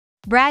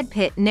Brad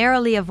Pitt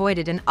narrowly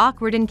avoided an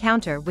awkward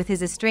encounter with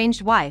his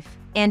estranged wife,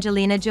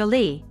 Angelina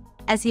Jolie,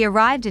 as he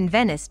arrived in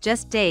Venice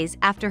just days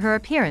after her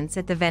appearance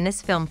at the Venice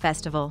Film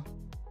Festival.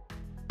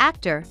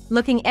 Actor,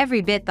 looking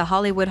every bit the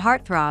Hollywood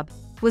heartthrob,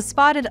 was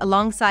spotted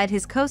alongside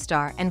his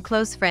co-star and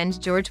close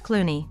friend George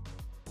Clooney.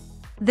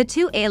 The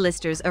two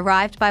A-listers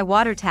arrived by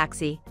water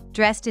taxi,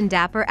 dressed in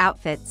dapper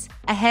outfits,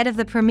 ahead of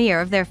the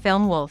premiere of their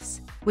film Wolves,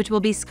 which will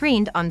be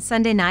screened on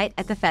Sunday night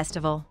at the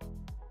festival.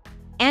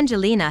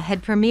 Angelina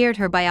had premiered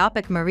her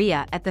biopic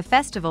Maria at the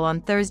festival on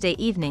Thursday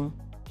evening,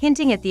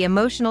 hinting at the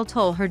emotional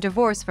toll her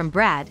divorce from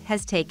Brad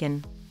has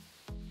taken.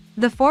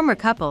 The former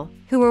couple,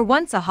 who were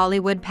once a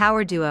Hollywood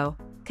power duo,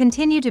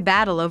 continue to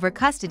battle over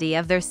custody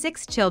of their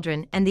 6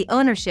 children and the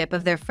ownership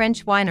of their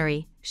French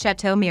winery,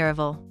 Chateau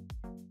Miraval.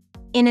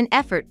 In an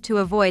effort to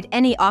avoid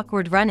any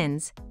awkward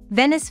run-ins,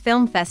 Venice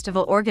Film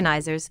Festival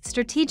organizers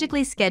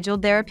strategically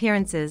scheduled their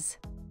appearances.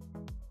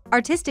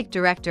 Artistic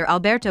director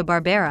Alberto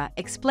Barbera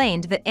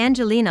explained that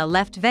Angelina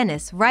left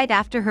Venice right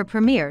after her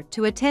premiere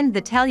to attend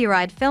the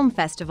Telluride Film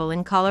Festival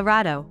in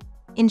Colorado,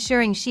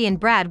 ensuring she and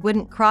Brad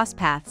wouldn't cross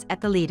paths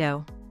at the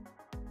Lido.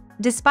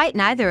 Despite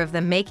neither of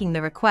them making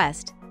the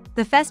request,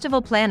 the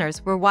festival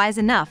planners were wise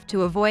enough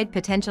to avoid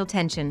potential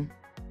tension.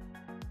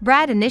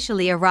 Brad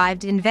initially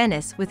arrived in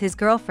Venice with his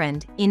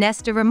girlfriend,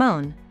 Ines de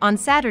Ramon, on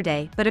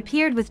Saturday but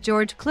appeared with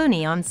George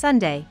Clooney on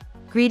Sunday,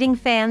 greeting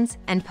fans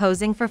and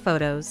posing for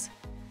photos.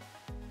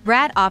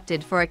 Brad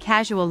opted for a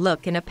casual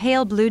look in a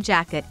pale blue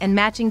jacket and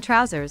matching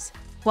trousers,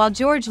 while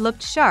George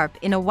looked sharp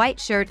in a white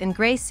shirt and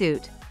gray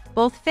suit,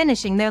 both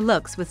finishing their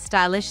looks with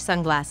stylish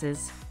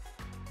sunglasses.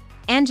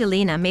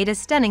 Angelina made a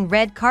stunning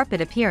red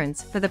carpet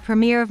appearance for the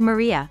premiere of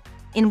Maria,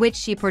 in which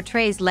she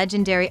portrays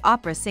legendary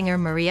opera singer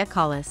Maria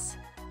Callas.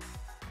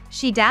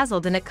 She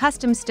dazzled in a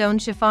custom stone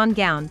chiffon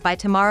gown by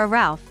Tamara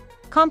Ralph,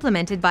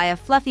 complemented by a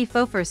fluffy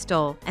faux fur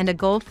stole and a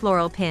gold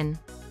floral pin.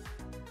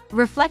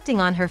 Reflecting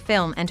on her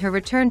film and her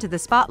return to the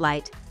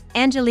spotlight,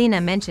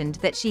 Angelina mentioned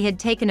that she had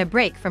taken a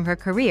break from her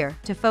career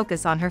to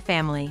focus on her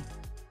family.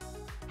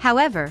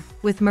 However,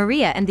 with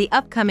Maria and the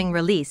upcoming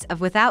release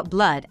of Without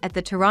Blood at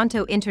the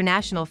Toronto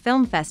International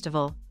Film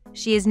Festival,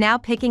 she is now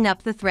picking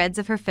up the threads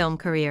of her film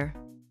career.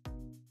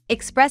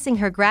 Expressing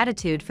her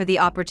gratitude for the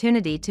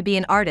opportunity to be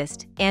an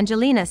artist,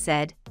 Angelina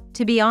said,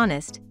 "To be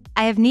honest,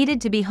 I have needed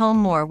to be home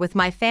more with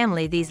my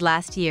family these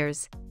last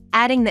years,"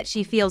 adding that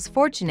she feels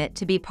fortunate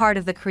to be part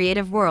of the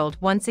creative world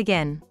once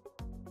again.